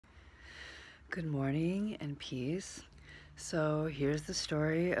Good morning and peace. So here's the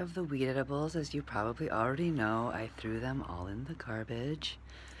story of the weed edibles. As you probably already know, I threw them all in the garbage.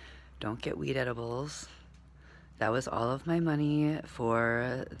 Don't get weed edibles. That was all of my money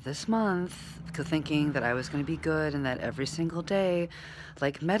for this month, thinking that I was going to be good and that every single day,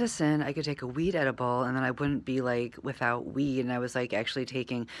 like medicine, I could take a weed edible and then I wouldn't be like without weed. And I was like actually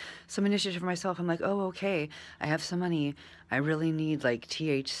taking some initiative for myself. I'm like, oh, okay, I have some money. I really need like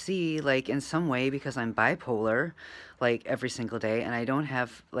THC, like in some way because I'm bipolar, like every single day. And I don't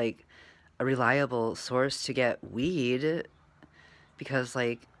have like a reliable source to get weed because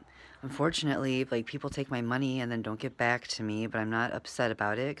like unfortunately, like, people take my money and then don't get back to me, but I'm not upset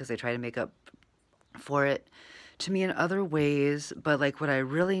about it because they try to make up for it to me in other ways. But, like, what I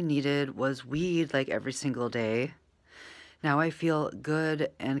really needed was weed, like, every single day. Now I feel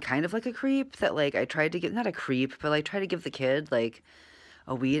good and kind of like a creep that, like, I tried to get, not a creep, but, like, try to give the kid, like,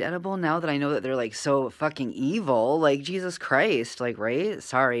 a weed edible now that I know that they're, like, so fucking evil. Like, Jesus Christ, like, right?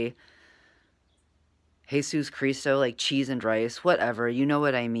 Sorry. Jesus Cristo, like, cheese and rice, whatever, you know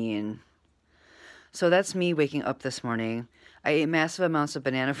what I mean. So that's me waking up this morning. I ate massive amounts of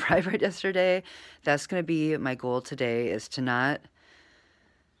banana fry bread yesterday. That's going to be my goal today, is to not,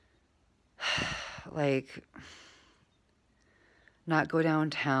 like, not go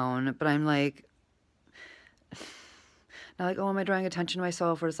downtown. But I'm like, not like, oh, am I drawing attention to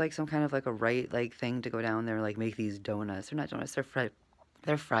myself? Or it's like some kind of like a right, like, thing to go down there and like make these donuts. They're not donuts,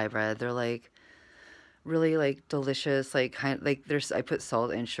 they're fry bread. They're like really like delicious, like kind like there's, I put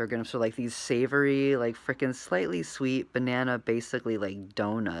salt and sugar in them, so like these savory, like freaking slightly sweet banana, basically like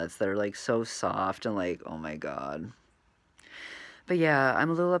donuts that are like so soft and like, oh my god. But yeah, I'm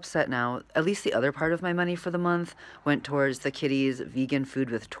a little upset now. At least the other part of my money for the month went towards the kitty's vegan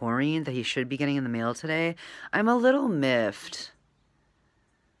food with taurine that he should be getting in the mail today. I'm a little miffed.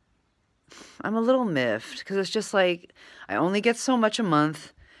 I'm a little miffed because it's just like I only get so much a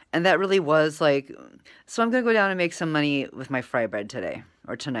month, and that really was like, so I'm gonna go down and make some money with my fry bread today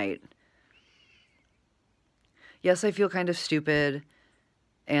or tonight. Yes, I feel kind of stupid,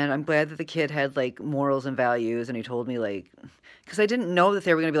 and I'm glad that the kid had like morals and values, and he told me like, because I didn't know that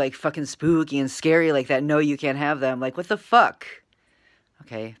they were gonna be like fucking spooky and scary like that. No, you can't have them. Like, what the fuck?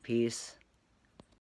 Okay, peace.